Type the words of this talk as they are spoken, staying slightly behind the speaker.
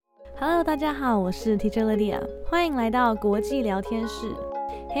Hello， 大家好，我是 Teacher Lydia， 欢迎来到国际聊天室。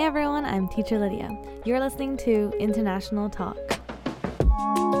Hey everyone, I'm Teacher Lydia. You're listening to International Talk.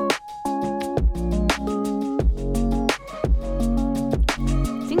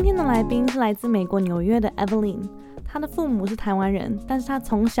 今天的来宾是来自美国纽约的 Evelyn， 她的父母是台湾人，但是她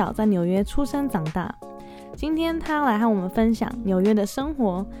从小在纽约出生长大。今天她要来和我们分享纽约的生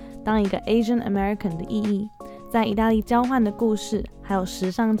活，当一个 Asian American 的意义，在意大利交换的故事，还有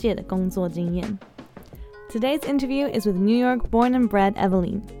时尚界的工作经验。Today's interview is with New York born and bred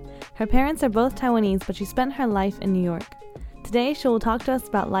Evelyn. Her parents are both Taiwanese, but she spent her life in New York. Today, she will talk to us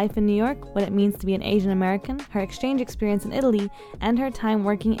about life in New York, what it means to be an Asian American, her exchange experience in Italy, and her time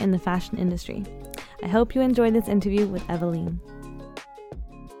working in the fashion industry. I hope you enjoy this interview with Evelyn.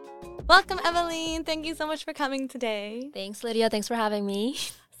 Welcome, Evelyn. Thank you so much for coming today. Thanks, Lydia. Thanks for having me.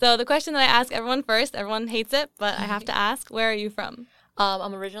 So the question that I ask everyone first, everyone hates it, but I have to ask, where are you from?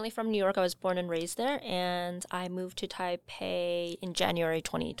 I'm originally from New York. I was born and raised there, and I moved to Taipei in January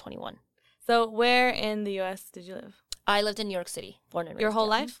 2021. So where in the U.S. did you live? I lived in New York City, born and raised. Your whole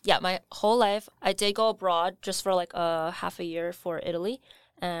life? Yeah, my whole life. I did go abroad just for like half a year for Italy,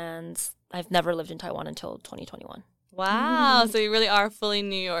 and I've never lived in Taiwan until 2021. Wow, so you really are fully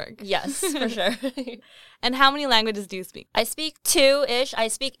New York. Yes, for sure. And how many languages do you speak? I speak two-ish. I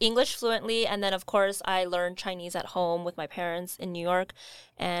speak English fluently, and then, of course, I learned Chinese at home with my parents in New York,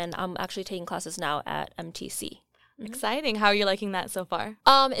 and I'm actually taking classes now at MTC. Exciting. How are you liking that so far?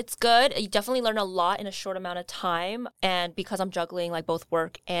 It's good. You definitely learn a lot in a short amount of time. And because I'm juggling like both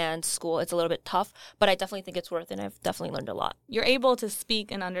work and school, it's a little bit tough. But I definitely think it's worth it. And I've definitely learned a lot. You're able to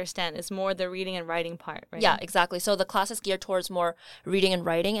speak and understand. It's more the reading and writing part, right? Yeah, exactly. So the class is geared towards more reading and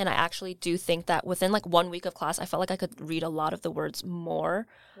writing. And I actually do think that within like 1 week of class, I felt like I could read a lot of the words more.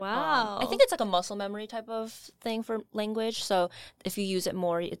 Wow. I think it's like a muscle memory type of thing for language. So if you use it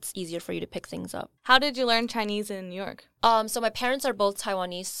more, it's easier for you to pick things up. How did you learn Chinese in New York? So my parents are both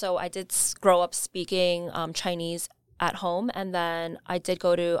Taiwanese, so I did grow up speaking Chinese at home, and then I did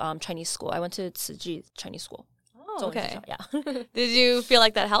go to Chinese school. I went to Tzu Chinese school. Oh, okay. Yeah. Did you feel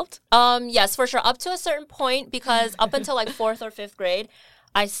like that helped? Yes, for sure. Up to a certain point, because up until like 4th or 5th grade,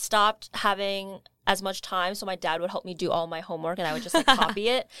 I stopped having as much time, so my dad would help me do all my homework and I would just like copy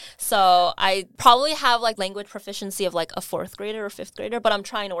it. So I probably have like language proficiency of like a 4th grader or 5th grader, but I'm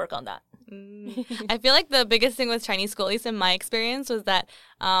trying to work on that. I feel like the biggest thing with Chinese school, at least in my experience, was that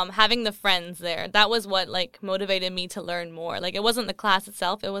having the friends there. That was what like motivated me to learn more. Like it wasn't the class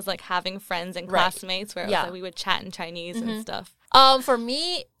itself; it was like having friends and classmates where it was, like, we would chat in Chinese and stuff. For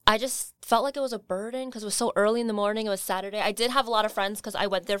me, I just felt like it was a burden because it was so early in the morning. It was Saturday. I did have a lot of friends because I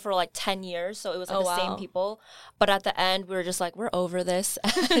went there for like 10 years. So it was like same people. But at the end, we were just like, we're over this.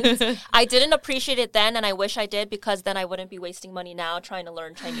 I didn't appreciate it then. And I wish I did, because then I wouldn't be wasting money now trying to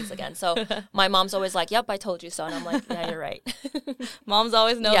learn Chinese again. So my mom's always like, yep, I told you so. And I'm like, yeah, you're right. Moms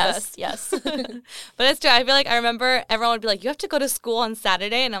always know best. Yes. But it's true. I feel like I remember everyone would be like, you have to go to school on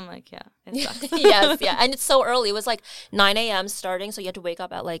Saturday. And I'm like, yeah, it sucks. Yes. And it's so early. It was like 9 a.m. starting. So you had to wake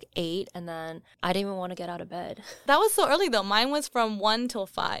up at like 8. And then I didn't even want to get out of bed. That was so early though. Mine was from 1 till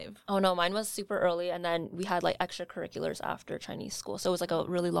 5. Oh no, mine was super early. And then we had like extracurriculars after Chinese school. So it was like a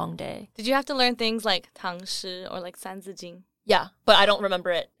really long day. Did you have to learn things like 唐诗 or like 三字经? Yeah, but I don't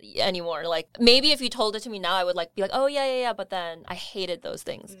remember it anymore. Like maybe if you told it to me now, I would like be like, oh yeah. But then I hated those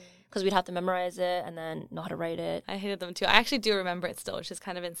things because we'd have to memorize it and then know how to write it. I hated them too. I actually do remember it still, which is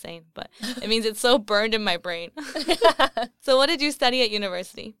kind of insane, but it means it's so burned in my brain. So what did you study at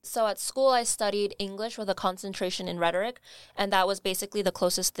university? So at school, I studied English with a concentration in rhetoric, and that was basically the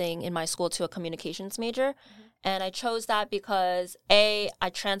closest thing in my school to a communications major. And I chose that because A,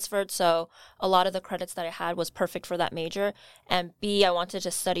 I transferred, so a lot of the credits that I had was perfect for that major. And B, I wanted to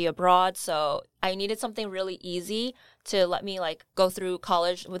study abroad, so I needed something really easy to let me like go through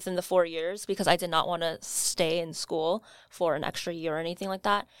college within the 4 years, because I did not want to stay in school for an extra year or anything like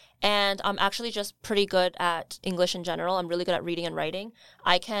that. And I'm actually just pretty good at English in general. I'm really good at reading and writing.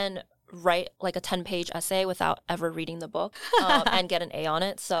 I can write like a 10-page essay without ever reading the book and get an A on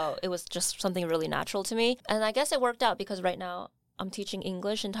it. So it was just something really natural to me. And I guess it worked out because right now I'm teaching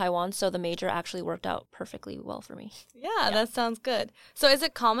English in Taiwan. So the major actually worked out perfectly well for me. Yeah, that sounds good. So is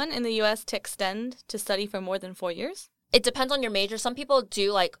it common in the U.S. to extend to study for more than 4 years? It depends on your major. Some people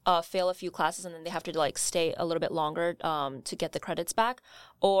do like fail a few classes and then they have to like stay a little bit longer to get the credits back.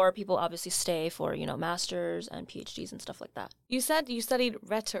 Or people obviously stay for, masters and PhDs and stuff like that. You said you studied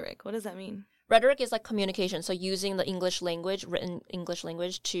rhetoric. What does that mean? Rhetoric is like communication. So using the English language, written English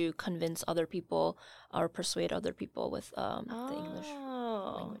language, to convince other people or persuade other people with the English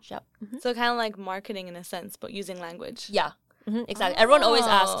language. Yep. So kind of like marketing in a sense, but using language. Yeah. Exactly. Everyone always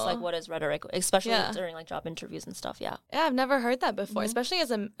asks like, what is rhetoric, especially during like job interviews and stuff. Yeah. Yeah, I've never heard that before, especially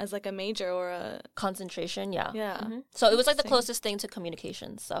as like a major or a concentration. Yeah. Yeah. So it was like the closest thing to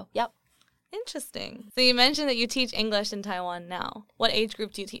communications. So yep. Interesting. So you mentioned that you teach English in Taiwan now. What age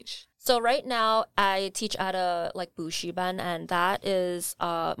group do you teach? So right now I teach at a like bushiban, and that is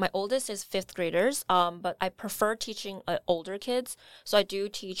my oldest is 5th graders. But I prefer teaching older kids. So I do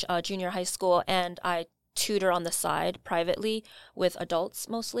teach junior high school, and I tutor on the side privately with adults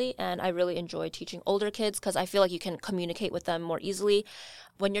mostly, and I really enjoy teaching older kids because I feel like you can communicate with them more easily.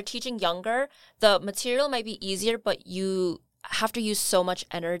 When you're teaching younger, the material might be easier, but you have to use so much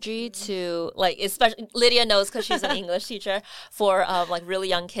energy to like, especially Lydia knows because she's an English teacher for like really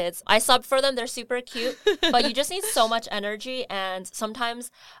young kids. I sub for them, they're super cute, but you just need so much energy. And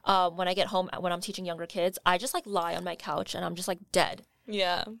sometimes when I get home, when I'm teaching younger kids, I just like lie on my couch and I'm just like dead.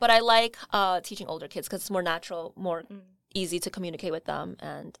 Yeah. But I like teaching older kids because it's more natural, more easy to communicate with them.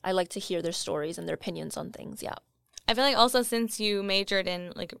 And I like to hear their stories and their opinions on things. Yeah. I feel like also since you majored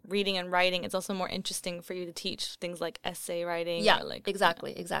in like reading and writing, it's also more interesting for you to teach things like essay writing. Yeah, or like,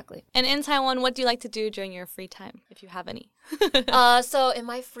 exactly. And in Taiwan, what do you like to do during your free time, if you have any? So in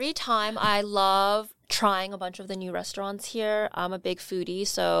my free time, I love trying a bunch of the new restaurants here. I'm a big foodie,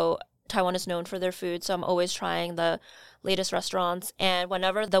 so Taiwan is known for their food, so I'm always trying the latest restaurants. And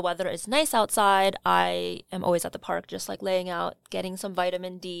whenever the weather is nice outside, I am always at the park just like laying out, getting some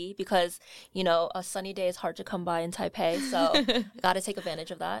vitamin D because, you know, a sunny day is hard to come by in Taipei. So I got to take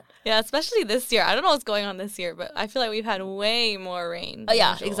advantage of that. Yeah, especially this year. I don't know what's going on this year, but I feel like we've had way more rain. Oh,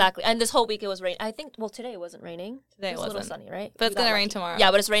 yeah, exactly. And this whole week it was raining. I think, well, today it wasn't raining. Today it was wasn't. a little sunny, right? But it's going to rain tomorrow.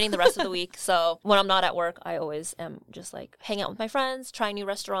 Yeah, but it's raining the rest of the week. So when I'm not at work, I always am just like hanging out with my friends, trying new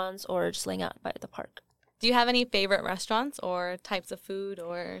restaurants, or just laying out by the park. Do you have any favorite restaurants or types of food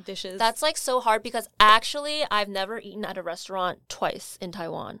or dishes? That's like so hard because actually I've never eaten at a restaurant twice in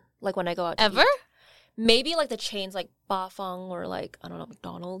Taiwan. Like when I go out to Ever? eat. Maybe like the chains like Bafeng or like, I don't know,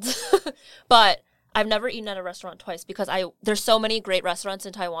 McDonald's. But I've never eaten at a restaurant twice because there's so many great restaurants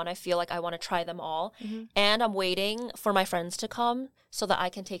in Taiwan. I feel like I want to try them all. And I'm waiting for my friends to come so that I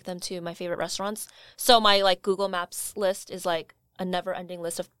can take them to my favorite restaurants. So my like Google Maps list is like a never-ending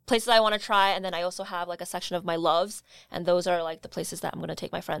list of places I want to try, and then I also have like a section of my loves, and those are like the places that I'm going to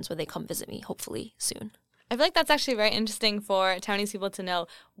take my friends when they come visit me, hopefully soon. I feel like that's actually very interesting for Taiwanese people to know.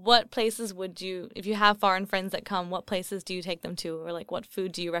 What places would you, if you have foreign friends that come, what places do you take them to, or like what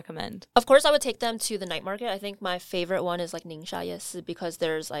food do you recommend? Of course, I would take them to the night market. I think my favorite one is like Ningxia Yesi because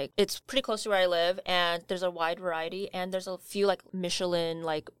there's like, it's pretty close to where I live, and there's a wide variety, and there's a few like Michelin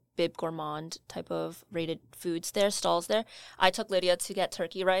like Bib Gourmand type of rated foods there, stalls there. I took Lydia to get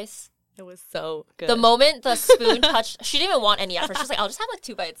turkey rice. It was so good. The moment the spoon touched, she didn't even want any at first. She was like, I'll just have like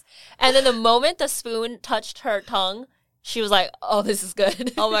 2 bites. And then the moment the spoon touched her tongue, she was like, oh, this is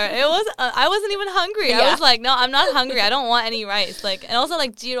good. Oh my, it was, I wasn't even hungry. Yeah. I was like, no, I'm not hungry. I don't want any rice. Like, and also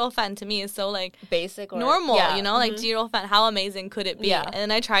like jiro fan to me is so like basic or normal, you know, like jiro fan, how amazing could it be? Yeah. And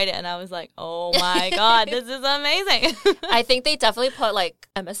then I tried it and I was like, oh my God, this is amazing. I think they definitely put like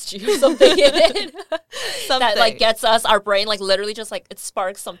MSG or something in it. That like gets us, our brain like literally just like it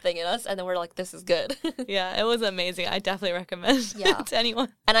sparks something in us and then we're like, this is good. Yeah, it was amazing. I definitely recommend it to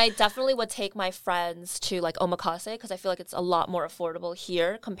anyone. And I definitely would take my friends to like omakase because I feel like it's a lot more affordable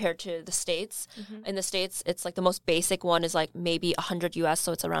here compared to the States. In the States, it's like the most basic one is like maybe 100 US,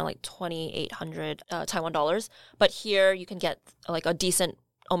 so it's around like 2,800 Taiwan dollars. But here you can get like a decent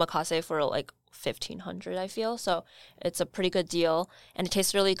omakase for like 1,500, I feel. So it's a pretty good deal and it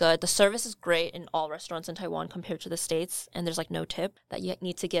tastes really good. The service is great in all restaurants in Taiwan compared to the States, and there's like no tip that you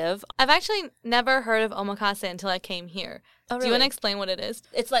need to give. I've actually never heard of omakase until I came here. Oh, really? Do you want to explain what it is?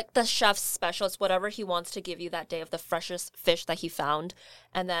 It's like the chef's special. It's whatever he wants to give you that day of the freshest fish that he found,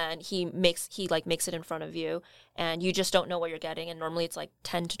 and then he makes it in front of you, and you just don't know what you're getting. And normally it's like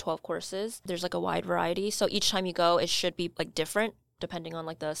 10 to 12 courses. There's like a wide variety, so each time you go, it should be like different depending on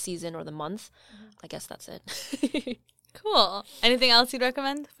like the season or the month. I guess that's it. Cool. Anything else you'd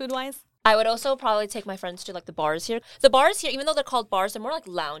recommend food-wise? I would also probably take my friends to like the bars here. The bars here, even though they're called bars, they're more like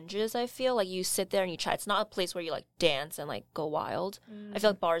lounges, I feel. Like you sit there and you chat. It's not a place where you like dance and like go wild. I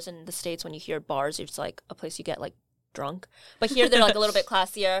feel like bars in the States, when you hear bars, it's like a place you get like drunk. But here they're like a little bit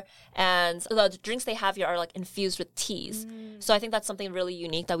classier, and the drinks they have here are like infused with teas. So I think that's something really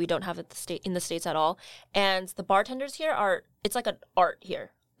unique that we don't have in the States at all. And the bartenders here it's like an art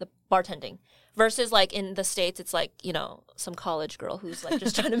here. The bartending. Versus like in the States, it's like, you know, some college girl who's like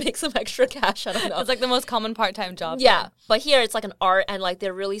just trying to make some extra cash. I don't know. It's like the most common part-time job. Yeah. But here it's like an art, and like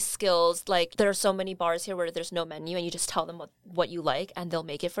they're really skills. Like there are so many bars here where there's no menu and you just tell them what you like and they'll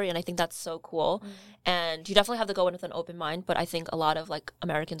make it for you. And I think that's so cool. And you definitely have to go in with an open mind. But I think a lot of like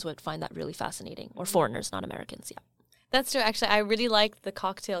Americans would find that really fascinating, or foreigners, not Americans. Yeah. That's true. Actually, I really like the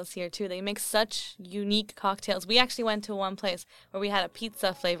cocktails here, too. They make such unique cocktails. We actually went to one place where we had a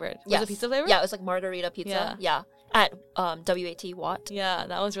pizza flavored. Was it pizza flavored? Yeah, it was like margarita pizza. Yeah. At WAT Watt. Yeah,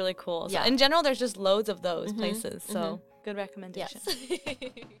 that was really cool. So Yeah. in general, there's just loads of those places. So good recommendation. Yes.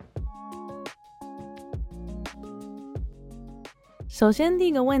 首先，第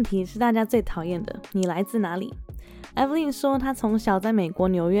一个问题是大家最讨厌的，你来自哪里？ Evelyn 说她从小在美国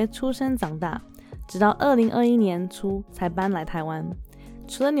纽约出生长大，直到2021年初才搬来台湾。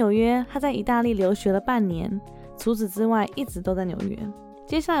除了纽约，她在意大利留学了半年，除此之外一直都在纽约。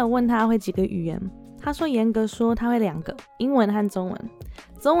接下来我问她会几个语言，她说严格说她会2个，英文和中文。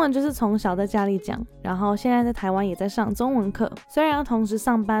中文就是从小在家里讲，然后现在在台湾也在上中文课。虽然要同时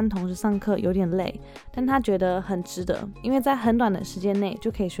上班同时上课有点累，但她觉得很值得，因为在很短的时间内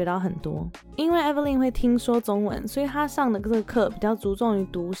就可以学到很多。因为 Evelyn 会听说中文，所以她上的这个课比较着重于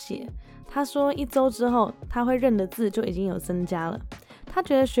读写。她说1周之后她会认的字就已经有增加了。她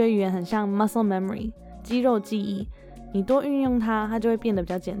觉得学语言很像 muscle memory 肌肉记忆，你多运用它，它就会变得比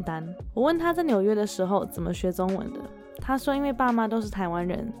较简单。我问她在纽约的时候怎么学中文的，她说因为爸妈都是台湾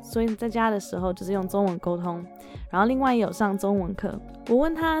人，所以在家的时候就是用中文沟通，然后另外也有上中文课。我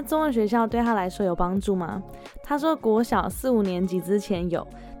问她中文学校对她来说有帮助吗？她说国小4、5年级之前有，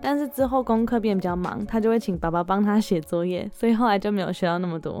但是之后功课变比较忙，她就会请爸爸帮她写作业，所以后来就没有学到那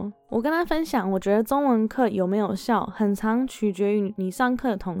么多。我跟她分享，我觉得中文课有没有效，很常取决于你上课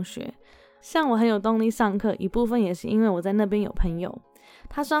的同学。像我很有动力上课，一部分也是因为我在那边有朋友。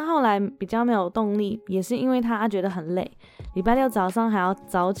他说后来比较没有动力，也是因为他觉得很累，礼拜6早上还要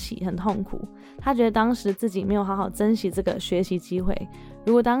早起，很痛苦。他觉得当时自己没有好好珍惜这个学习机会，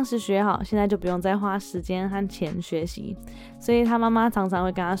如果当时学好，现在就不用再花时间和钱学习。所以他妈妈常常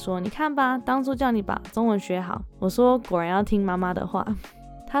会跟他说，你看吧，当初叫你把中文学好。我说果然要听妈妈的话。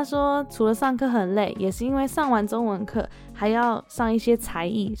他说除了上课很累，也是因为上完中文课还要上一些才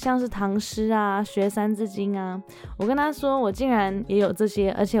艺，像是唐诗啊，学三字经啊。我跟他说我竟然也有这些，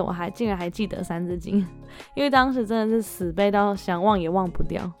而且我竟然还记得三字经，因为当时真的是死背到想忘也忘不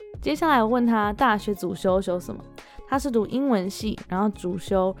掉。接下来我问他大学主修什么，他是读英文系，然后主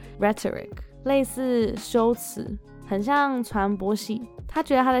修 rhetoric， 类似修辞，很像传播系。他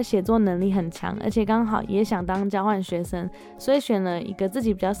觉得他的写作能力很强，而且刚好也想当交换学生，所以选了一个自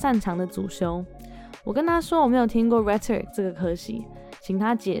己比较擅长的主修。我跟他说我没有听过 rhetoric 这个科系，请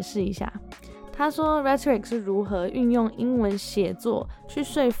他解释一下。他说 rhetoric 是如何运用英文写作去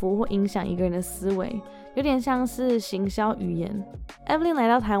说服或影响一个人的思维，有点像是行销语言。Evelyn 来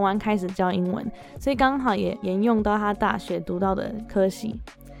到台湾开始教英文，所以刚好也沿用到他大学读到的科系。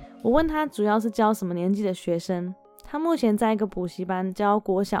我问他主要是教什么年纪的学生，他目前在一个补习班教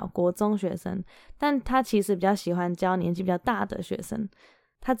国小、国中学生，但他其实比较喜欢教年纪比较大的学生。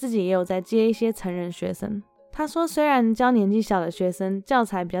他自己也有在接一些成人学生。他说虽然教年纪小的学生教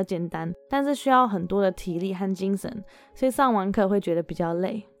材比较简单，但是需要很多的体力和精神，所以上完课会觉得比较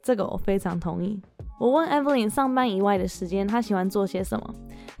累。这个我非常同意。我问 Evelyn 上班以外的时间他喜欢做些什么，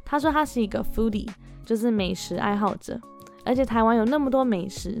他说他是一个 foodie， 就是美食爱好者，而且台湾有那么多美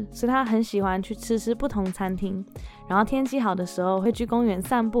食，所以他很喜欢去吃不同餐厅，然后天气好的时候会去公园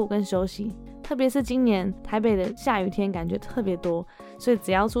散步跟休息，特别是今年台北的下雨天感觉特别多，所以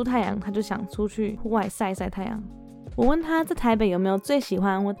只要出太阳他就想出去户外晒晒太阳。我问他在台北有没有最喜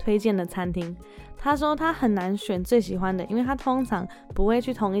欢或推荐的餐厅，他说他很难选最喜欢的，因为他通常不会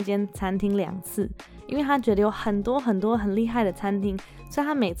去同一间餐厅2次，因为他觉得有很多很厉害的餐厅，所以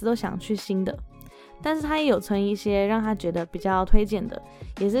他每次都想去新的。但是他也有存一些让他觉得比较推荐的，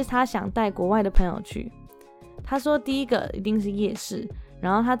也是他想带国外的朋友去。他说第一个一定是夜市，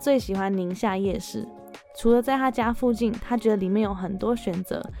然后他最喜欢宁夏夜市，除了在他家附近，他觉得里面有很多选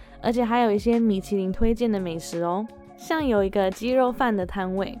择，而且还有一些米其林推荐的美食哦。像有一个鸡肉饭的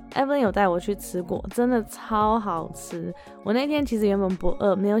摊位 Evelyn 有带我去吃过，真的超好吃。我那天其实原本不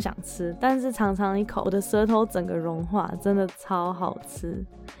饿，没有想吃，但是尝一口，我的舌头整个融化，真的超好吃。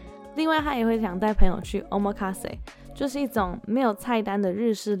另外他也会想带朋友去 omakase， 就是一种没有菜单的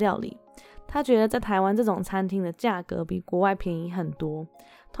日式料理。他觉得在台湾这种餐厅的价格比国外便宜很多，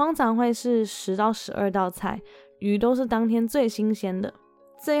通常会是10到12道菜，鱼都是当天最新鲜的。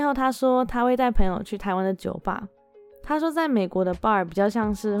最后他说他会带朋友去台湾的酒吧，他说在美国的 bar 比较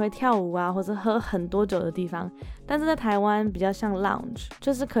像是会跳舞啊或者喝很多酒的地方，但是在台湾比较像 lounge，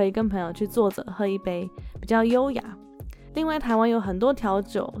 就是可以跟朋友去坐着喝一杯，比较优雅。另外台湾有很多调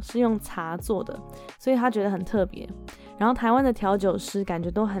酒是用茶做的，所以他觉得很特别，然后台湾的调酒师感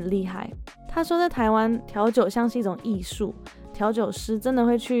觉都很厉害。他说在台湾调酒像是一种艺术，调酒师真的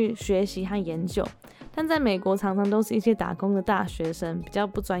会去学习和研究，但在美国常常都是一些打工的大学生，比较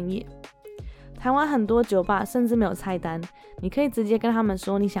不专业。台湾很多酒吧甚至没有菜单，你可以直接跟他们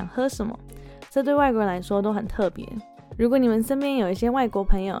说你想喝什么，这对外国人来说都很特别。如果你们身边有一些外国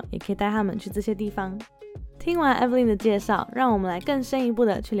朋友，也可以带他们去这些地方。听完 Evelyn 的介绍，让我们来更深一步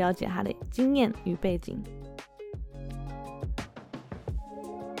的去了解她的经验与背景。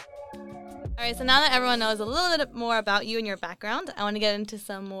Alright, so now that everyone knows a little bit more about you and your background, I want to get into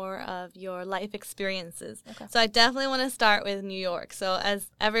some more of your life experiences. Okay. So I definitely want to start with New York. So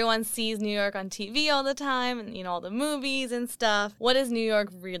as everyone sees New York on TV all the time, and all the movies and stuff, what is New York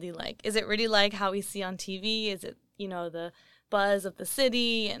really like? Is it really like how we see on TV? Is it, the buzz of the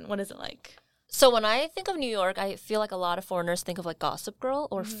city? And what is it like? So when I think of New York, I feel like a lot of foreigners think of like Gossip Girl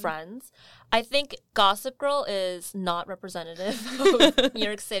or Friends. I think Gossip Girl is not representative of New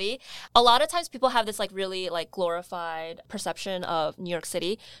York City. A lot of times people have this like really like glorified perception of New York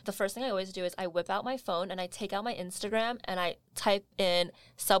City. The first thing I always do is I whip out my phone and I take out my Instagram and I type in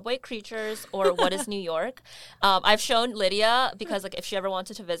subway creatures or what is New York. I've shown Lydia because like if she ever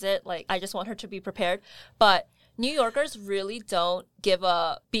wanted to visit, like I just want her to be prepared. But New Yorkers really don't give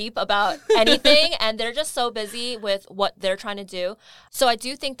a beep about anything and they're just so busy with what they're trying to do. So I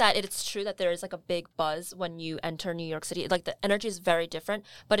do think that it's true that there is like a big buzz when you enter New York City. Like the energy is very different,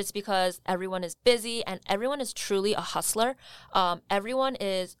 but it's because everyone is busy and everyone is truly a hustler. Everyone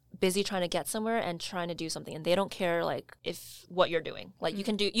is busy trying to get somewhere and trying to do something, and they don't care like if what you're doing. Like you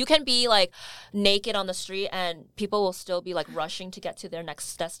can be like naked on the street and people will still be like rushing to get to their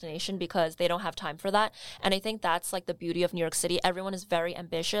next destination because they don't have time for that. And I think that's like the beauty of New York City. Everyone is very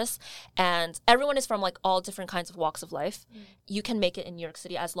ambitious and everyone is from like all different kinds of walks of life. You can make it in New York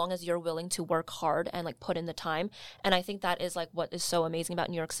City as long as you're willing to work hard and like put in the time. And I think that is like what is so amazing about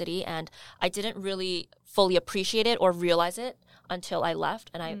New York City. And I didn't really fully appreciate it or realize it until I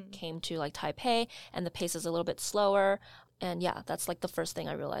left and I came to like Taipei, and the pace is a little bit slower. And yeah, that's like the first thing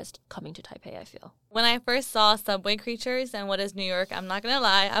I realized coming to Taipei, I feel. When I first saw Subway Creatures and What is New York, I'm not going to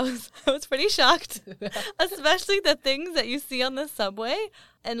lie, I was pretty shocked. Especially the things that you see on the subway.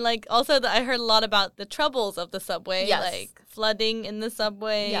 And like also I heard a lot about the troubles of the subway, like flooding in the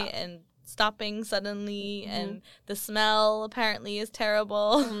subway and stopping suddenly and the smell apparently is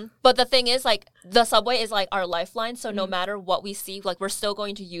terrible. But the thing is like the subway is like our lifeline, so no matter what we see, like we're still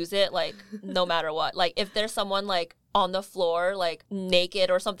going to use it like no matter what. Like if there's someone like on the floor like naked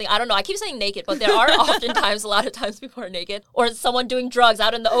or something, I don't know, I keep saying naked, but there are oftentimes a lot of times people are naked, or someone doing drugs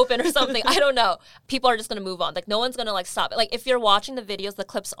out in the open or something, I don't know, people are just gonna move on. Like no one's gonna like stop it. Like if you're watching the videos, the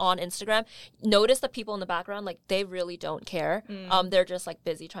clips on Instagram, notice the people in the background, like they really don't care. They're just like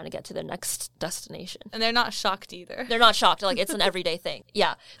busy trying to get to their next destination, and they're not shocked either. They're not shocked. Like it's an everyday thing.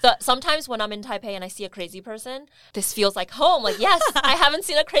 Yeah. Sometimes when I'm in Taipei and I see a crazy person, this feels like home. Like yes, I haven't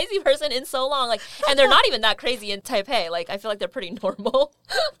seen a crazy person in so long. Like, and they're not even that crazy in Taipei. Like I feel like they're pretty normal.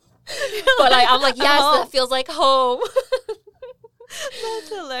 But I'm like, yes, that feels like home. That's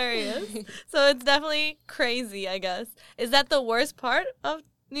hilarious. So it's definitely crazy, I guess. Is that the worst part of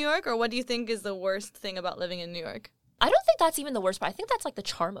New York, or what do you think is the worst thing about living in New York? I don't think that's even the worst part. I think that's like the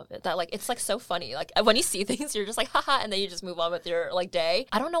charm of it. That like it's like so funny. Like when you see things, you're just like haha, and then you just move on with your like day.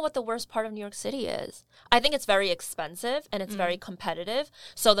 I don't know what the worst part of New York City is. I think it's very expensive and it's very competitive.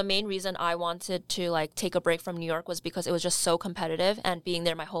 So the main reason I wanted to like take a break from New York was because it was just so competitive, and being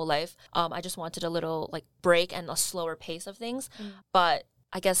there my whole life, I just wanted a little like break and a slower pace of things. But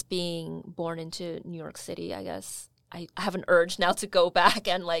I guess being born into New York City, I guess I have an urge now to go back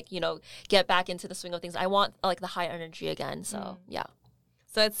and like, get back into the swing of things. I want like the high energy again. So yeah.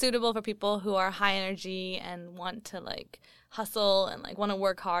 So it's suitable for people who are high energy and want to like hustle and like want to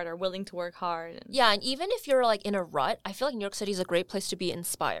work hard or willing to work hard. Yeah, and even if you're like in a rut, I feel like New York City is a great place to be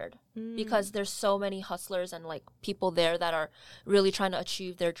inspired because there's so many hustlers and like people there that are really trying to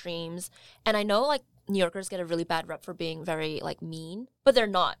achieve their dreams. And I know like New Yorkers get a really bad rep for being very like mean, but they're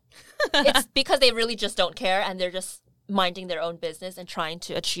not. It's because they really just don't care and they're just minding their own business and trying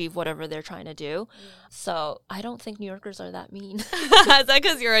to achieve whatever they're trying to do. So I don't think New Yorkers are that mean. Is that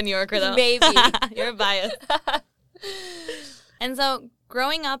because you're a New Yorker though? Maybe. You're biased. And so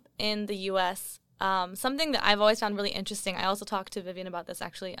growing up in the U.S., something that I've always found really interesting, I also talked to Vivian about this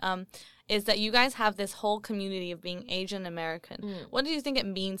actually, is that you guys have this whole community of being Asian American. What do you think it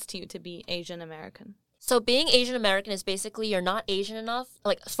means to you to be Asian American? So being Asian American is basically you're not Asian enough.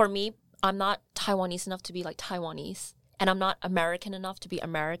 Like for me, I'm not Taiwanese enough to be like Taiwanese. And I'm not American enough to be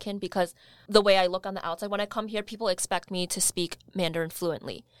American because the way I look on the outside, when I come here, people expect me to speak Mandarin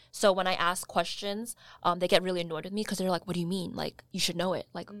fluently. So when I ask questions, they get really annoyed with me because they're like, what do you mean? Like, you should know it.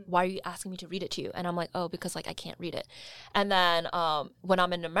 Like, why are you asking me to read it to you? And I'm like, oh, because like I can't read it. And then when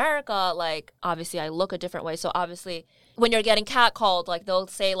I'm in America, like obviously I look a different way. So obviously when you're getting catcalled, like they'll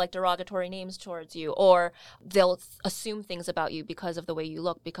say like derogatory names towards you, or they'll assume things about you because of the way you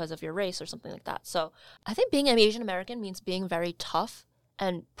look, because of your race or something like that. So I think being an Asian American means being very tough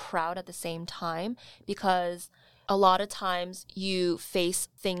and proud at the same time, because a lot of times you face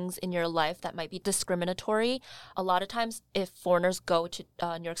things in your life that might be discriminatory. A lot of times if foreigners go to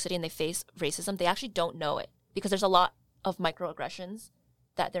New York City and they face racism, they actually don't know it because there's a lot of microaggressions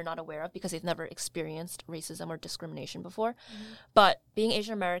that they're not aware of because they've never experienced racism or discrimination before. But being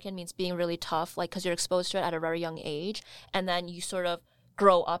Asian American means being really tough, like because you're exposed to it at a very young age, and then you sort of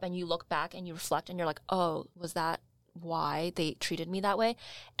grow up and you look back and you reflect and you're like, oh, was that why they treated me that way?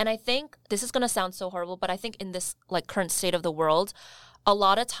 And I think this is going to sound so horrible, but I think in this like current state of the world, a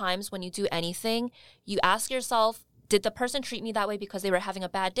lot of times when you do anything, you ask yourself, did the person treat me that way because they were having a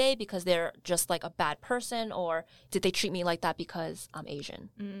bad day, because they're just like a bad person, or did they treat me like that because I'm Asian?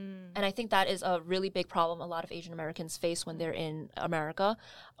 And I think that is a really big problem a lot of Asian Americans face when they're in America,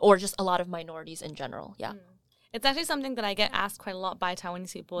 or just a lot of minorities in general. Yeah. It's actually something that I get asked quite a lot by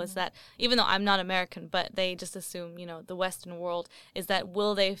Taiwanese people is that even though I'm not American, but they just assume, you know, the Western world is that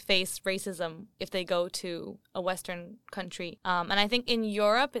will they face racism if they go to a Western country? And I think in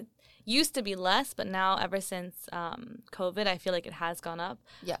Europe, it used to be less, but now ever since COVID, I feel like it has gone up.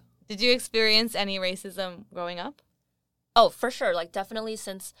 Yeah. Did you experience any racism growing up? Oh, for sure. Like definitely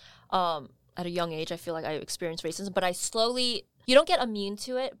since at a young age, I feel like I experienced racism, but I slowly... You don't get immune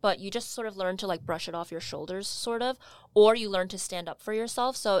to it, but you just sort of learn to like brush it off your shoulders, sort of, or you learn to stand up for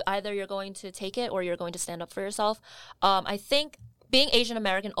yourself. So either you're going to take it or you're going to stand up for yourself. I think being Asian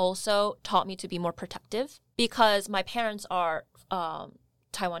American also taught me to be more protective because my parents are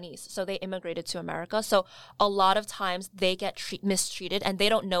Taiwanese, so they immigrated to America. So a lot of times they get mistreated and they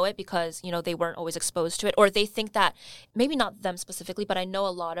don't know it because, you know, they weren't always exposed to it, or they think that, maybe not them specifically, but I know a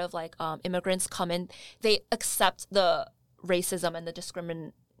lot of like immigrants come in, they accept the racism and the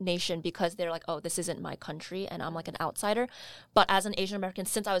discrimination because they're like, oh, this isn't my country and I'm like an outsider. But as an Asian American,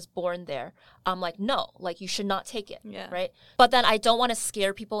 since I was born there, I'm like, no, like you should not take it, right? But then I don't want to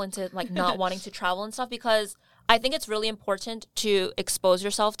scare people into like not wanting to travel and stuff, because I think it's really important to expose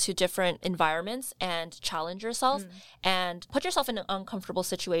yourself to different environments and challenge yourself and put yourself in uncomfortable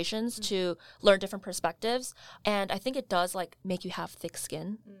situations to learn different perspectives. And I think it does like make you have thick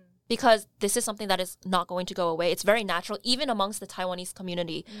skin. Because this is something that is not going to go away. It's very natural. Even amongst the Taiwanese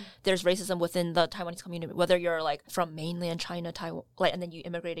community, there's racism within the Taiwanese community, whether you're like from mainland China, Taiwan, like, and then you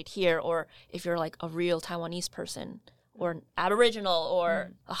immigrated here, or if you're like a real Taiwanese person, or an Aboriginal,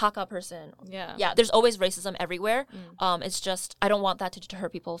 or a Hakka person. Yeah, there's always racism everywhere. It's just, I don't want that to deter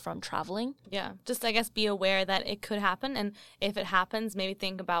people from traveling. Yeah, just I guess be aware that it could happen. And if it happens, maybe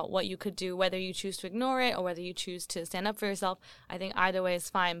think about what you could do, whether you choose to ignore it or whether you choose to stand up for yourself. I think either way is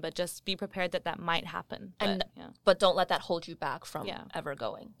fine, but just be prepared that that might happen. But don't let that hold you back from ever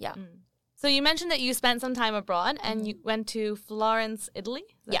going. Yeah. So you mentioned that you spent some time abroad and you went to Florence, Italy.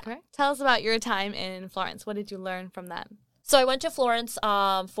 Is that correct? Tell us about your time in Florence. What did you learn from that? So I went to Florence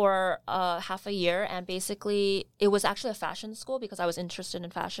for half a year, and basically it was actually a fashion school because I was interested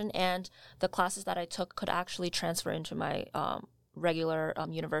in fashion, and the classes that I took could actually transfer into my regular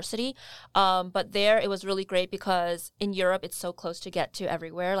university. But there it was really great because in Europe it's so close to get to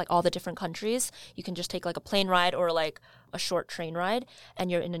everywhere, like all the different countries. You can just take like a plane ride or like a short train ride and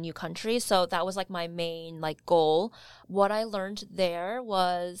you're in a new country. So that was like my main like goal. What I learned there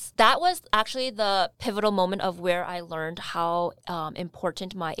was, that was actually the pivotal moment of where I learned how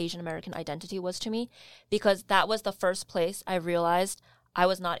important my Asian American identity was to me, because that was the first place I realized I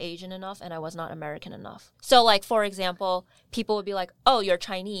was not Asian enough and I was not American enough. So like, for example, people would be like, oh, you're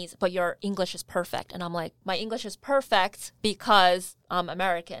Chinese, but your English is perfect. And I'm like, my English is perfect because I'm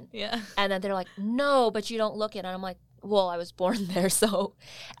American. Yeah. And then they're like, no, but you don't look it. And I'm like, well, I was born there, so.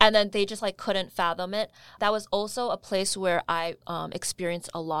 And then they just like couldn't fathom it. That was also a place where I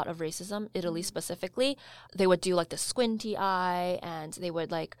experienced a lot of racism, Italy specifically. They would do like the squinty eye and they would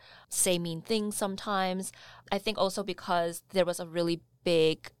like say mean things sometimes. I think also because there was a really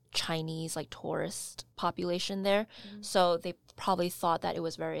big Chinese like tourist population there. So they probably thought that it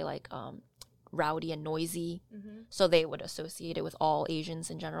was very like rowdy and noisy. So they would associate it with all Asians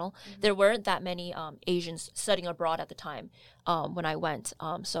in general. There weren't that many Asians studying abroad at the time when I went.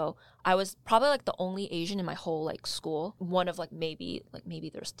 So I was probably like the only Asian in my whole like school. One of like maybe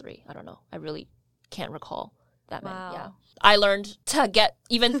there's 3. I don't know. I really can't recall that many. Yeah. I learned to get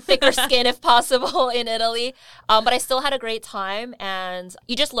even thicker skin if possible in Italy. But I still had a great time, and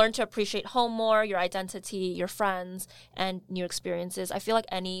you just learn to appreciate home more, your identity, your friends, and new experiences. I feel like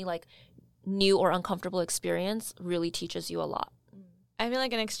any like new or uncomfortable experience really teaches you a lot. I feel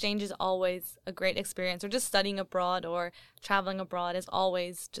like an exchange is always a great experience, or just studying abroad or traveling abroad is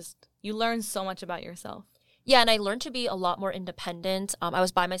always just, you learn so much about yourself. Yeah, and I learned to be a lot more independent. I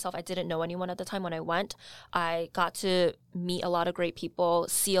was by myself. I didn't know anyone at the time when I went. I got to meet a lot of great people,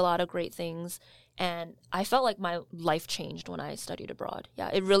 see a lot of great things, and I felt like my life changed when I studied abroad. Yeah,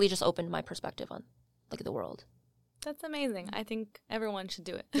 it really just opened my perspective on like the world. That's amazing. I think everyone should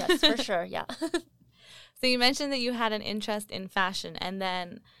do it. Yes, for sure, yeah. So you mentioned that you had an interest in fashion, and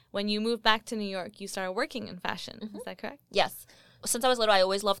then when you moved back to New York, you started working in fashion. Is that correct? Yes. Since I was little, I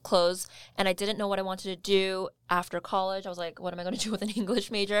always loved clothes, and I didn't know what I wanted to do after college. I was like, what am I going to do with an English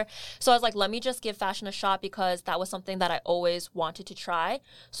major? So I was like, let me just give fashion a shot, because that was something that I always wanted to try.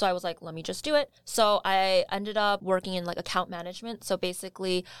 So I was like, let me just do it. So I ended up working in like account management. So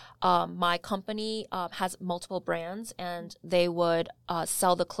basically, my company has multiple brands, and they would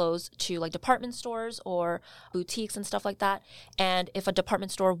sell the clothes to like department stores or boutiques and stuff like that. And if a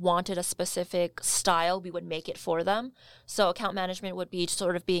department store wanted a specific style, we would make it for them. So account management would be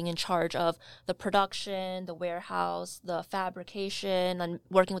sort of being in charge of the production, the warehouse, the fabrication, and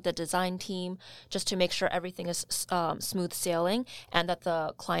working with the design team just to make sure everything is smooth sailing and that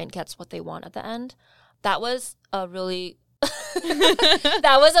the client gets what they want at the end. That was a really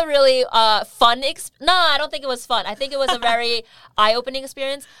fun no, I don't think it was fun. I think it was a very eye-opening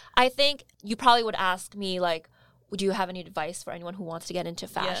experience. I think you probably would ask me like, do you have any advice for anyone who wants to get into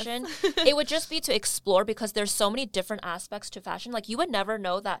fashion? Yes. It would just be to explore, because there's so many different aspects to fashion. Like, you would never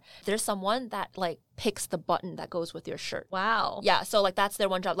know that there's someone that like picks the button that goes with your shirt. Wow. Yeah, so like that's their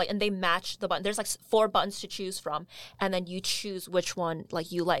one job. Like, and they match the button. There's like 4 buttons to choose from, and then you choose which one like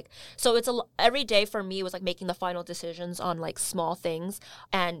you like. So it's every day for me was like making the final decisions on like small things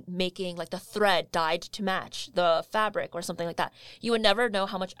and making like the thread dyed to match the fabric or something like that. You would never know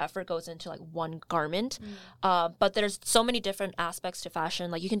how much effort goes into like one garment. But there's so many different aspects to fashion.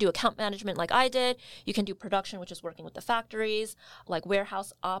 Like, you can do account management like I did. You can do production, which is working with the factories, like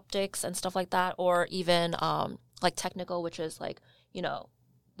warehouse optics and stuff like that, or even like technical, which is like, you know,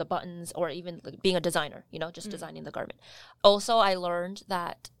 the buttons, or even like being a designer, you know, just designing the garment. Also, I learned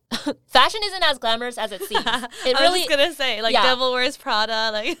that fashion isn't as glamorous as it seems. It I was just gonna say, like, Devil Wears Prada,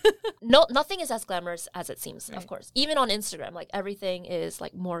 like no, nothing is as glamorous as it seems. Right. Of course, even on Instagram, like everything is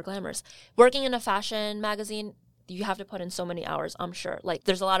like more glamorous. Working in a fashion magazine, you have to put in so many hours, I'm sure. Like,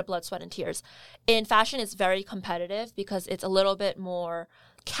 there's a lot of blood, sweat, and tears. In fashion, it's very competitive because it's a little bit more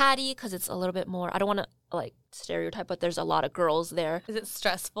catty, because it's a little bit more, I don't want to like stereotype, but there's a lot of girls there. Is it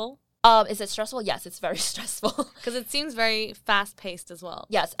stressful? Is it stressful? Yes, it's very stressful. Because it seems very fast-paced as well.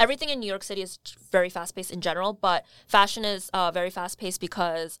 Yes, everything in New York City is very fast-paced in general, but fashion is very fast-paced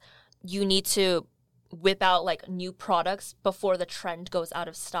because you need to whip out like new products before the trend goes out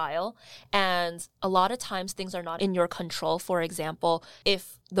of style. And a lot of times things are not in your control. For example,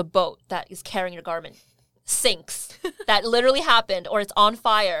 if the boat that is carrying your garment sinks, that literally happened, or it's on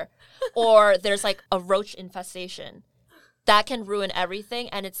fire, or there's like a roach infestation, that can ruin everything.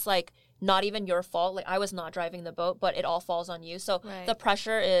 And it's like not even your fault. Like, I was not driving the boat, but it all falls on you. So the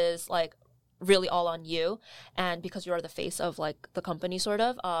pressure is like really all on you, and because you're the face of like the company sort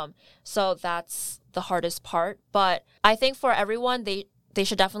of, so that's the hardest part. But I think for everyone, they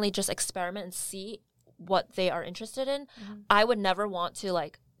should definitely just experiment and see what they are interested in. I would never want to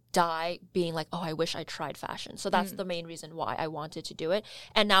like die being like, oh, I wish I tried fashion. So that's the main reason why I wanted to do it,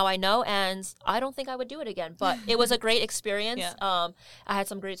 and now I know, and I don't think I would do it again, but it was a great experience. I had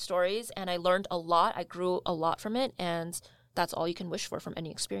some great stories, and I learned a lot. I grew a lot from it, and that's all you can wish for from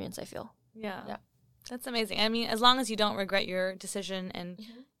any experience, I feel. Yeah. That's amazing. I mean, as long as you don't regret your decision, and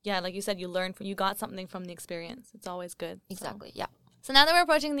like you said, you got something from the experience. It's always good. Exactly. Yeah. So now that we're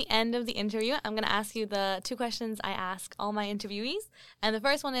approaching the end of the interview, I'm going to ask you the 2 questions I ask all my interviewees. And the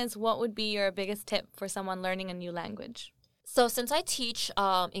first one is, what would be your biggest tip for someone learning a new language? So since I teach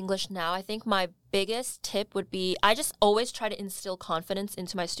English now, I think my biggest tip would be, I just always try to instill confidence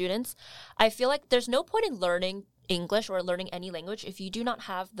into my students. I feel like there's no point in learning English or learning any language if you do not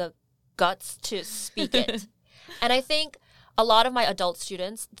have the guts to speak it. And I think a lot of my adult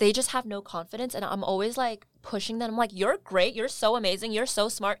students, they just have no confidence, and I'm always like pushing them. I'm like, you're great. You're so amazing. You're so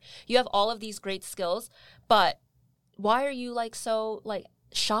smart. You have all of these great skills. But why are you like so like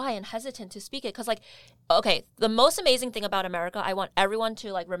shy and hesitant to speak it? Because like, okay, the most amazing thing about America, I want everyone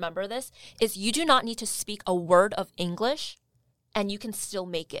to like remember this, is you do not need to speak a word of English and you can still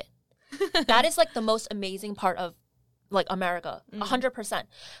make it. That is like the most amazing part of like America, 100%.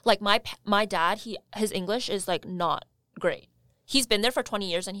 Like my dad, his English is like not great. He's been there for 20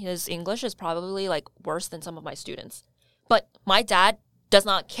 years and his English is probably like worse than some of my students. But my dad does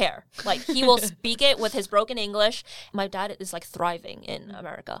not care. Like he will speak it with his broken English. My dad is like thriving in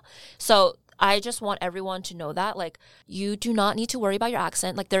America. So I just want everyone to know that like you do not need to worry about your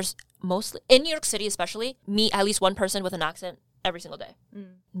accent. Like there's mostly in New York City, especially, meet at least one person with an accent every single day.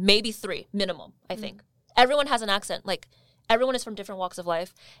 Maybe 3 minimum, I think. Everyone has an accent. Like everyone is from different walks of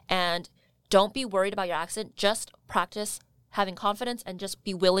life, and don't be worried about your accent. Just practice having confidence and just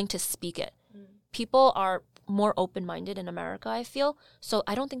be willing to speak it. People are more open-minded in America, I feel. So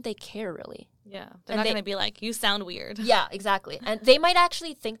I don't think they care really. Yeah. They're not going to be like, you sound weird. Yeah, exactly. And they might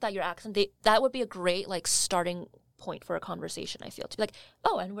actually think that your accent, that would be a great like starting point for a conversation, I feel. To be like,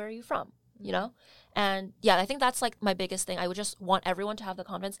 oh, and where are you from? You know? And yeah, I think that's like my biggest thing. I would just want everyone to have the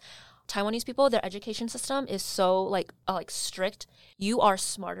confidence. Taiwanese people, their education system is so like strict. You are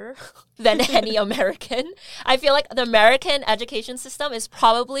smarter than any American. I feel like the American education system is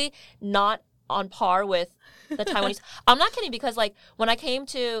probably not on par with the Taiwanese. I'm not kidding, because like when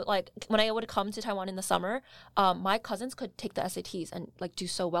I would come to Taiwan in the summer, my cousins could take the SATs and like do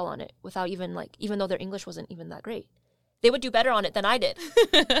so well on it without even though their English wasn't even that great. They would do better on it than I did.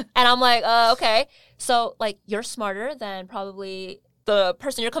 And I'm like, okay. So like you're smarter than probably the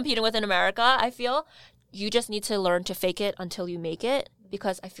person you're competing with in America, I feel. You just need to learn to fake it until you make it,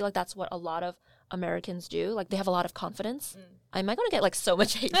 because I feel like that's what a lot of Americans do. Like they have a lot of confidence. Am I going to get like so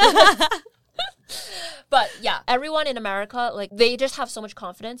much hate for this? But yeah, everyone in America, like they just have so much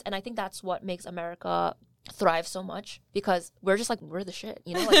confidence. And I think that's what makes America thrive so much, because we're just like, we're the shit,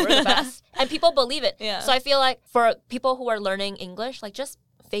 you know, like we're the best. And people believe it. Yeah. So I feel like for people who are learning English, like just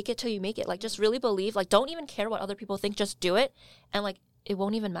fake it till you make it. Like just really believe, like don't even care what other people think, just do it. And like it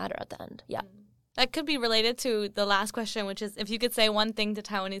won't even matter at the end. Yeah. That could be related to the last question, which is if you could say one thing to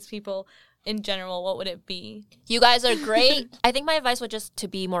Taiwanese people in general, what would it be? You guys are great. I think my advice would just to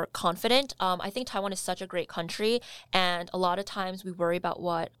be more confident. I think Taiwan is such a great country, and a lot of times we worry about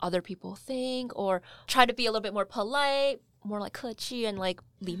what other people think or try to be a little bit more polite, more like 客气 and like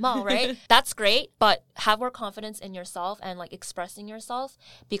礼貌, right? That's great, but have more confidence in yourself and like expressing yourself,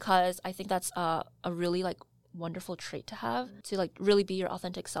 because I think that's a really like wonderful trait to have, to like really be your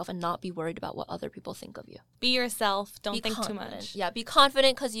authentic self and not be worried about what other people think of you. Be yourself. Don't think confident. Too much. Yeah, be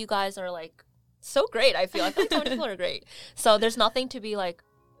confident, because you guys are like so great. I feel like people are great. So there's nothing to be like,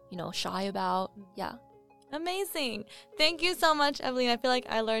 you know, shy about. Yeah. Amazing. Thank you so much, Evelyn. I feel like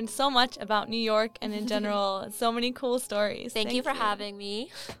I learned so much about New York and in general, so many cool stories. Thank you for having me.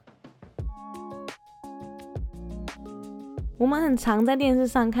 我们很常在电视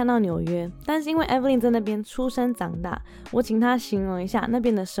上看到纽约，但是因为 Evelyn 在那边出生长大，我请她形容一下那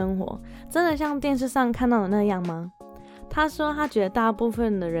边的生活，真的像电视上看到的那样吗？她说她觉得大部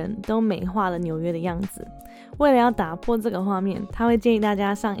分的人都美化了纽约的样子。为了要打破这个画面，她会建议大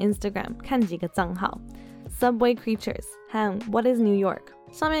家上 Instagram 看几个账号 Subway Creatures 和 What is New York，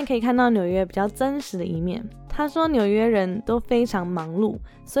 上面可以看到纽约比较真实的一面。她说纽约人都非常忙碌，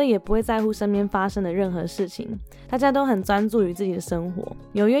所以也不会在乎身边发生的任何事情，大家都很专注于自己的生活。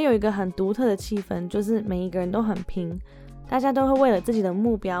纽约有一个很独特的气氛，就是每一个人都很拼，大家都会为了自己的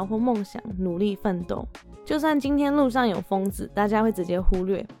目标或梦想努力奋斗。就算今天路上有疯子，大家会直接忽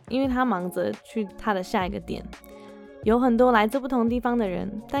略，因为他忙着去他的下一个点。有很多来自不同地方的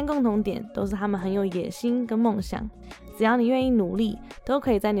人，但共同点都是他们很有野心跟梦想，只要你愿意努力，都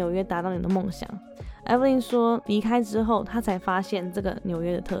可以在纽约达到你的梦想。Evelyn 说离开之后她才发现这个纽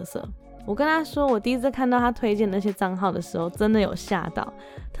约的特色。我跟她说我第一次看到她推荐那些账号的时候真的有吓到，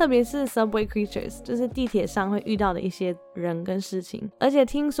特别是 Subway Creatures， 就是地铁上会遇到的一些人跟事情，而且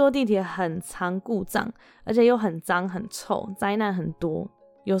听说地铁很常故障，而且又很脏很臭，灾难很多，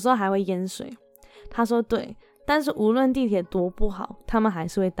有时候还会淹水。她说对，但是无论地铁多不好，他们还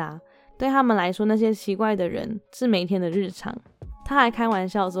是会搭，对他们来说那些奇怪的人是每天的日常。他还开玩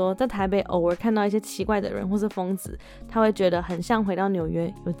笑说在台北偶尔看到一些奇怪的人或是疯子，他会觉得很像回到纽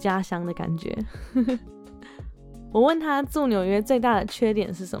约，有家乡的感觉。我问他住纽约最大的缺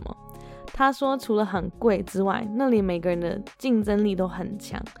点是什么，他说除了很贵之外，那里每个人的竞争力都很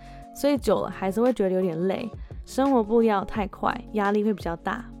强，所以久了还是会觉得有点累，生活步调太快，压力会比较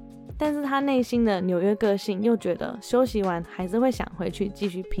大。但是他内心的纽约个性又觉得休息完还是会想回去继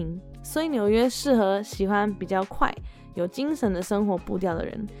续拼。所以纽约适合喜欢比较快、有精神的生活步调的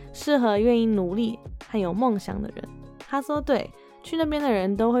人，适合愿意努力和有梦想的人。他说对，去那边的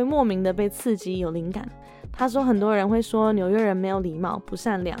人都会莫名的被刺激，有灵感。他说很多人会说纽约人没有礼貌、不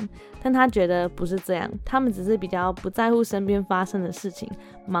善良，但他觉得不是这样，他们只是比较不在乎身边发生的事情，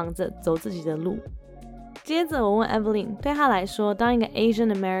忙着走自己的路。接着我问 Evelyn， 对他来说当一个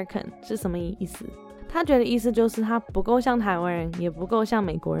Asian American 是什么意思？他觉得意思就是他不够像台湾人，也不够像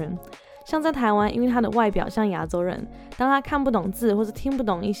美国人。像在台湾，因为他的外表像亚洲人，当他看不懂字或是听不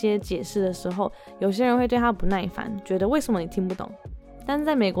懂一些解释的时候，有些人会对他不耐烦，觉得为什么你听不懂？但是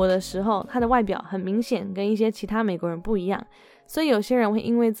在美国的时候，他的外表很明显跟一些其他美国人不一样，所以有些人会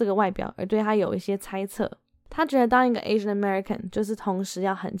因为这个外表而对他有一些猜测。他觉得当一个 Asian American 就是同时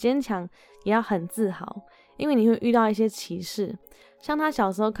要很坚强，也要很自豪，因为你会遇到一些歧视。像他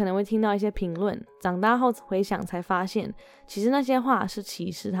小时候可能会听到一些评论，长大后回想才发现，其实那些话是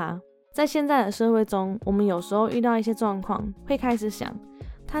歧视他。在现在的社会中，我们有时候遇到一些状况，会开始想，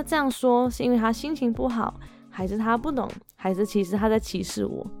他这样说是因为他心情不好，还是他不懂，还是其实他在歧视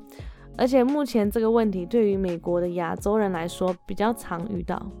我？而且目前这个问题对于美国的亚洲人来说比较常遇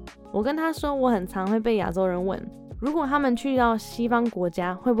到。我跟他说，我很常会被亚洲人问，如果他们去到西方国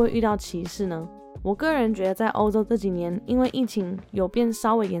家，会不会遇到歧视呢？我个人觉得在欧洲这几年，因为疫情有变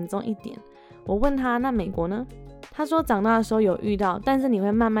稍微严重一点。我问他，那美国呢？他说长大的时候有遇到，但是你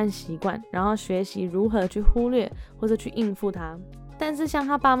会慢慢习惯，然后学习如何去忽略或者去应付它。但是像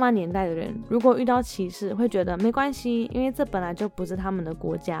他爸妈年代的人，如果遇到歧视，会觉得没关系，因为这本来就不是他们的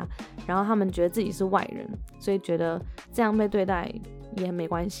国家，然后他们觉得自己是外人，所以觉得这样被对待也没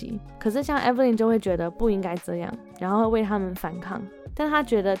关系。可是像 Evelyn 就会觉得不应该这样，然后会为他们反抗。但他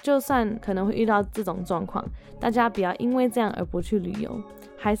觉得就算可能会遇到这种状况，大家不要因为这样而不去旅游，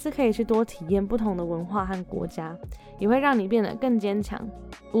还是可以去多体验不同的文化和国家，也会让你变得更坚强。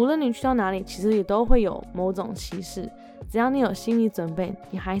无论你去到哪里，其实也都会有某种歧视，只要你有心理准备，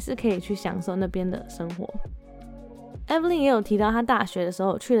你还是可以去享受那边的生活。Evelyn 也有提到她大学的时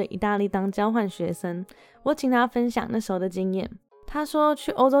候去了意大利当交换学生，我请她分享那时候的经验。她说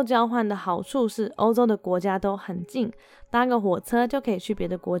去欧洲交换的好处是欧洲的国家都很近，搭个火车就可以去别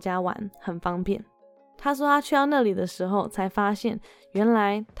的国家玩，很方便。她说她去到那里的时候才发现，原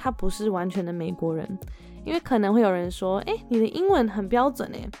来她不是完全的美国人，因为可能会有人说，你的英文很标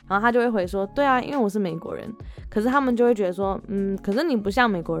准然后她就会回说，对啊，因为我是美国人。可是他们就会觉得说，可是你不像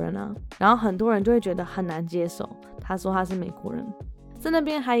美国人啊。然后很多人就会觉得很难接受，她说她是美国人。在那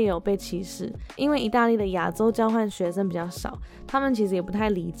边还有被歧视，因为意大利的亚洲交换学生比较少，他们其实也不太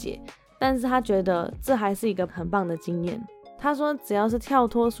理解，但是他觉得这还是一个很棒的经验。他说只要是跳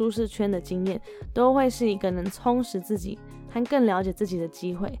脱舒适圈的经验，都会是一个能充实自己和更了解自己的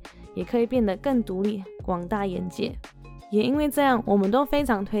机会，也可以变得更独立，广大眼界。也因为这样，我们都非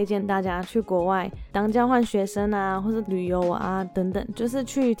常推荐大家去国外当交换学生啊，或者旅游啊等等，就是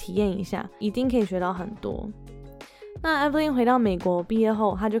去体验一下，一定可以学到很多。那 Evelyn 回到美国毕业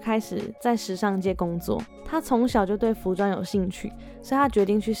后，她就开始在时尚界工作。她从小就对服装有兴趣，所以她决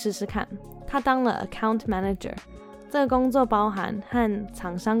定去试试看。她当了 Account Manager， 这个工作包含和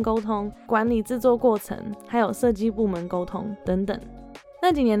厂商沟通、管理制作过程，还有设计部门沟通等等。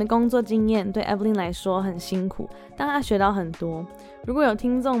那几年的工作经验对 Evelyn 来说很辛苦，但她学到很多。如果有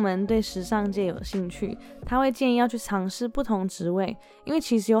听众们对时尚界有兴趣，她会建议要去尝试不同职位，因为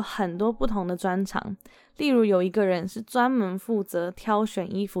其实有很多不同的专长。例如有一个人是专门负责挑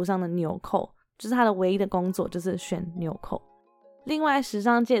选衣服上的纽扣，就是他的唯一的工作就是选纽扣。另外时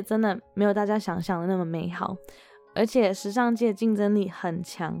尚界真的没有大家想象的那么美好，而且时尚界竞争力很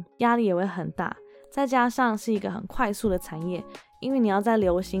强，压力也会很大，再加上是一个很快速的产业，因为你要在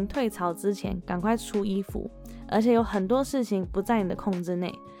流行退潮之前赶快出衣服，而且有很多事情不在你的控制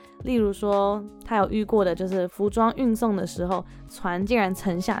内。例如说他有遇过的就是服装运送的时候，船竟然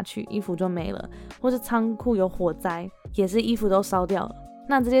沉下去，衣服就没了，或是仓库有火灾，也是衣服都烧掉了。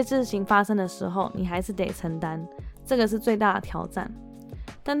那这些事情发生的时候，你还是得承担，这个是最大的挑战。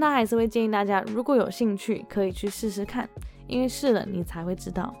但他还是会建议大家，如果有兴趣可以去试试看，因为试了你才会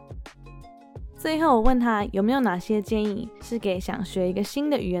知道。最后我问他有没有哪些建议是给想学一个新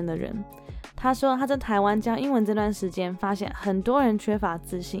的语言的人。他说他在台湾教英文这段时间，发现很多人缺乏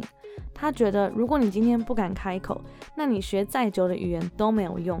自信。他觉得如果你今天不敢开口，那你学再久的语言都没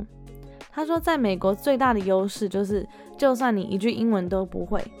有用。他说在美国最大的优势就是，就算你一句英文都不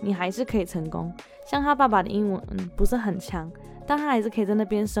会，你还是可以成功。像他爸爸的英文不是很强，但他还是可以在那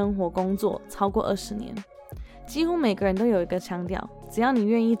边生活工作超过20年。几乎每个人都有一个腔调，只要你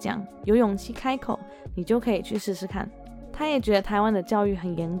愿意讲，有勇气开口，你就可以去试试看。他也觉得台湾的教育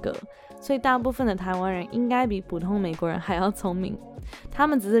很严格，所以大部分的台湾人应该比普通美国人还要聪明，他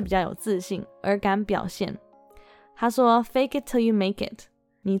们只是比较有自信而敢表现。他说 Fake it till you make it，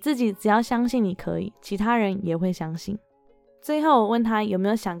 你自己只要相信你可以，其他人也会相信。最后我问他有没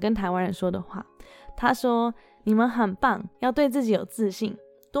有想跟台湾人说的话，他说你们很棒，要对自己有自信，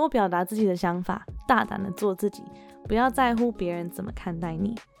多表达自己的想法，大胆的做自己，不要在乎别人怎么看待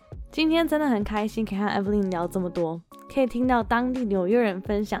你。今天真的很开心可以和 Evelyn 聊这么多，可以听到当地纽约人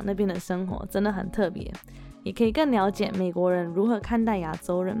分享那边的生活，真的很特别，也可以更了解美国人如何看待亚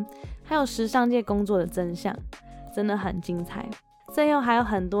洲人，还有时尚界工作的真相，真的很精彩。最后还有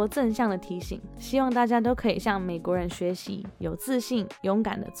很多正向的提醒，希望大家都可以向美国人学习，有自信，勇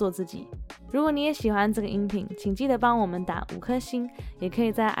敢的做自己。如果你也喜欢这个音频，请记得帮我们打5颗星，也可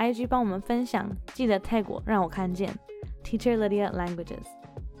以在 IG 帮我们分享，记得 tag 我，让我看见 Teacher Lydia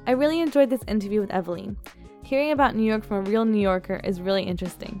Languages。I really enjoyed this interview with Evelyn. Hearing about New York from a real New Yorker is really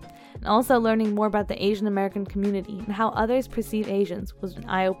interesting, and also learning more about the Asian American community and how others perceive Asians was an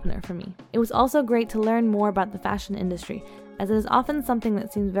eye-opener for me. It was also great to learn more about the fashion industry, as it is often something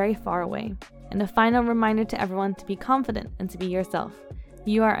that seems very far away. And a final reminder to everyone to be confident and to be yourself.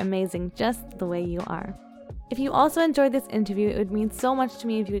 You are amazing just the way you are. If you also enjoyed this interview, it would mean so much to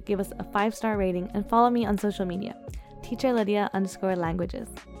me if you would give us a 5-star rating and follow me on social media, teacherlydia_languages.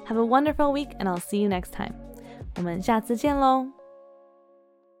 Have a wonderful week, and I'll see you next time. 我们下次见咯。